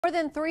More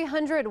than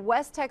 300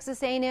 West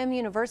Texas A&M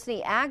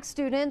University Ag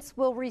students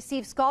will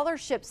receive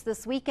scholarships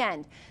this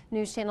weekend.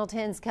 News Channel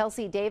 10's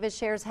Kelsey Davis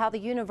shares how the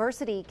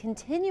university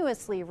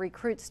continuously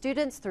recruits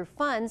students through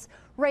funds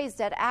raised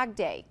at Ag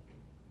Day.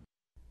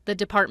 The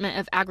Department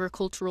of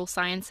Agricultural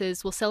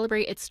Sciences will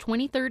celebrate its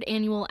 23rd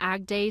annual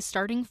Ag Day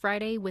starting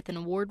Friday with an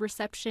award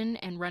reception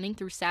and running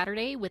through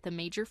Saturday with a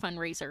major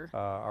fundraiser.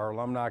 Our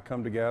alumni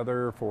come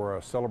together for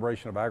a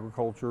celebration of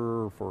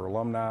agriculture, for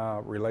alumni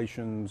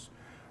relations,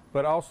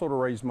 but also to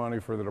raise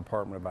money for the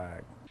Department of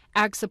Ag.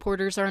 Ag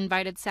supporters are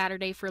invited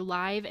Saturday for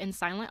live and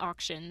silent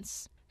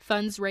auctions.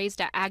 Funds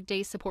raised at Ag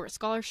Day support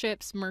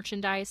scholarships,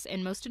 merchandise,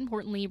 and most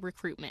importantly,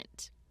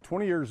 recruitment.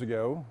 20 years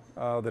ago,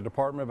 the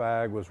Department of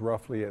Ag was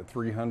roughly at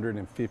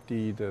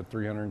 350 to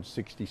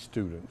 360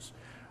 students.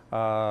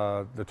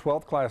 The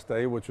 12th class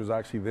day, which was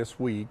actually this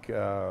week,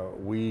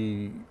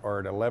 we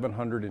are at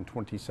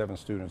 1,127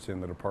 students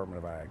in the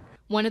Department of Ag.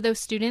 One of those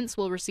students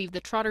will receive the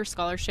Trotter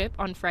Scholarship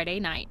on Friday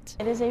night.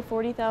 It is a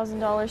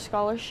 $40,000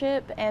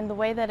 scholarship, and the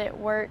way that it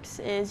works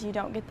is you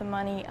don't get the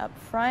money up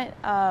front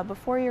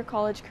before your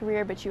college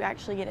career, but you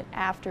actually get it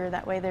after.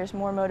 That way there's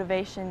more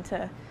motivation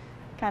to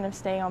kind of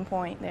stay on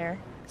point there.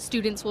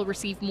 Students will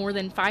receive more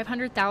than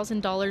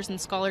 $500,000 in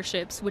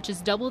scholarships, which is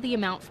double the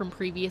amount from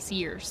previous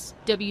years.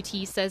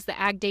 WT says the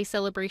Ag Day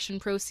celebration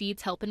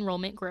proceeds help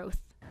enrollment growth.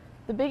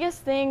 The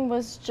biggest thing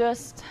was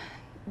just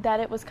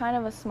that it was kind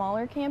of a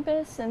smaller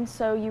campus, and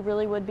so you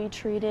really would be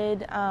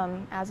treated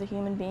as a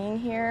human being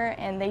here,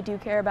 and they do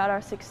care about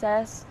our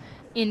success.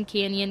 In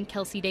Canyon,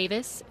 Kelsey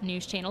Davis,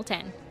 News Channel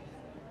 10.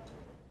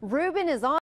 Ruben is on